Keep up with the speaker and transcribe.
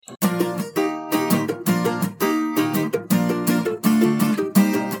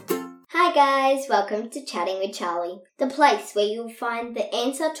guys, welcome to Chatting with Charlie, the place where you'll find the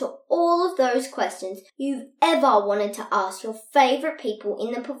answer to all of those questions you've ever wanted to ask your favourite people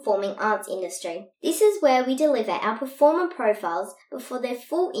in the performing arts industry. This is where we deliver our performer profiles before their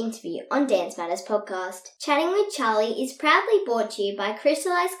full interview on Dance Matters podcast. Chatting with Charlie is proudly brought to you by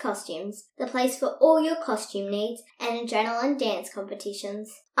Crystallized Costumes, the place for all your costume needs and adrenaline dance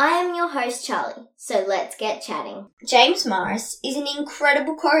competitions. I am your host, Charlie, so let's get chatting. James Morris is an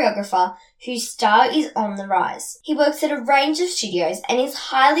incredible choreographer whose star is on the rise. He works at a range of studios and is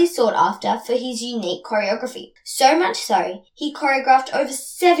highly sought after for his unique choreography. So much so, he choreographed over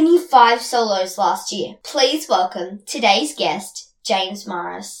 75 solos last year. Please welcome today's guest, James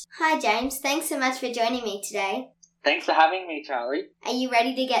Morris. Hi James, thanks so much for joining me today. Thanks for having me, Charlie. Are you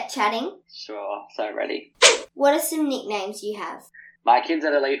ready to get chatting? Sure, so ready. What are some nicknames you have? My kids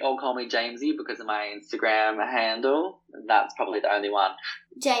at Elite all call me Jamesy because of my Instagram handle. That's probably the only one.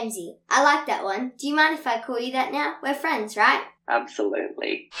 Jamesy. I like that one. Do you mind if I call you that now? We're friends, right?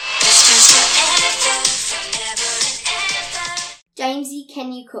 Absolutely. Jamesy,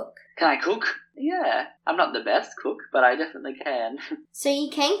 can you cook? Can I cook? Yeah. I'm not the best cook, but I definitely can. So you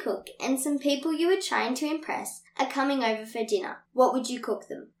can cook, and some people you were trying to impress are coming over for dinner. What would you cook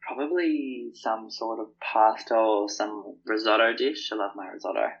them? Probably some sort of pasta or some risotto dish. I love my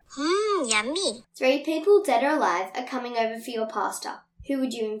risotto. Yummy. 3 people, dead or alive, are coming over for your pasta. Who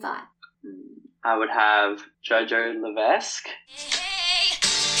would you invite? I would have Jojo Levesque.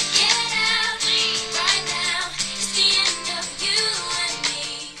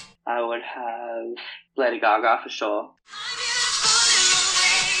 I would have Lady Gaga for sure.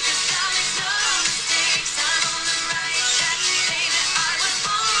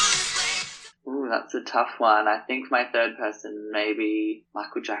 Ooh, that's a tough one. I think my third person, maybe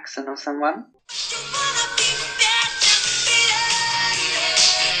Michael Jackson or someone.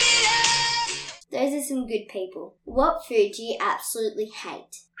 Those are some good people. What food do you absolutely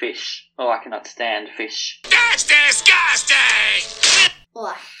hate? Fish. Oh, I cannot stand fish. That's disgusting! Oh,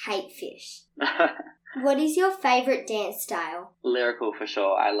 I hate fish. What is your favourite dance style? Lyrical for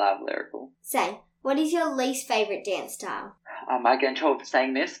sure. I love lyrical. Same. What is your least favourite dance style? I might get in trouble for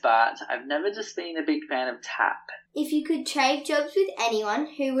saying this, but I've never just been a big fan of tap. If you could trade jobs with anyone,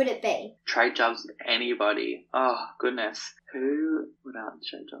 who would it be? Trade jobs with anybody. Oh, goodness. Who would I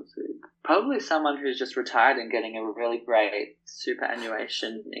trade jobs with? Probably someone who's just retired and getting a really great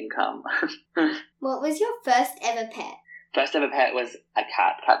superannuation income. What was your first ever pet? First ever pet was a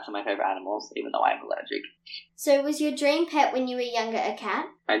cat. Cats are my favourite animals, even though I'm allergic. So was your dream pet when you were younger a cat?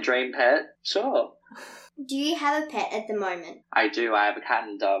 My dream pet? Sure. Do you have a pet at the moment? I do. I have a cat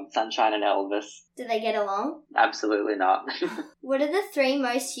and dog, Sunshine and Elvis. Do they get along? Absolutely not. What are the 3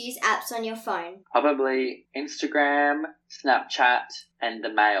 most used apps on your phone? Probably Instagram, Snapchat, and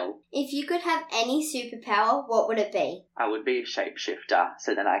the mail. If you could have any superpower, what would it be? I would be a shapeshifter,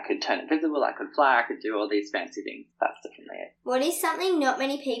 so then I could turn invisible, I could fly, I could do all these fancy things. That's definitely it. What is something not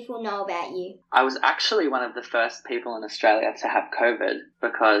many people know about you? I was actually one of the first people in Australia to have COVID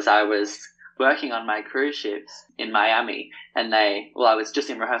because I was working on my cruise ships in Miami and I was just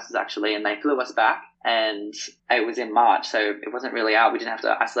in rehearsals actually and they flew us back and it was in March, so it wasn't really out. We didn't have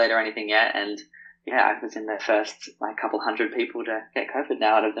to isolate or anything yet, and yeah, I was in the first couple hundred people to get COVID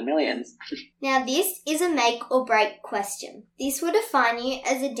now out of the millions. Now this is a make or break question. This will define you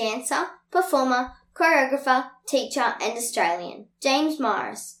as a dancer, performer, choreographer, teacher and Australian. James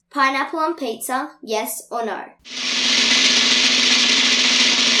Morris. Pineapple on pizza, yes or no?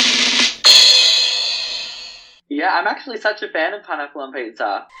 Yeah, I'm actually such a fan of pineapple on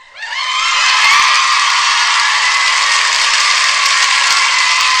pizza.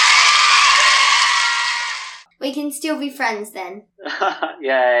 We can still be friends then.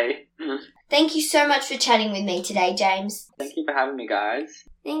 Yay. Thank you so much for chatting with me today, James. Thank you for having me, guys.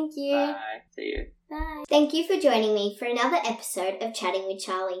 Thank you. Bye. See you. Bye. Thank you for joining me for another episode of Chatting with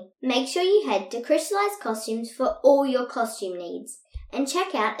Charlie. Make sure you head to Crystallized Costumes for all your costume needs. And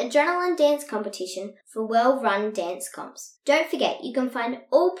check out Adrenaline Dance Competition for well-run dance comps. Don't forget, you can find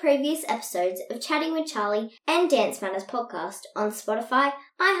all previous episodes of Chatting with Charlie and Dance Matters podcast on Spotify,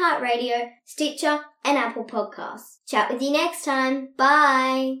 iHeartRadio, Stitcher, and Apple Podcasts. Chat with you next time.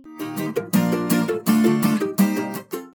 Bye!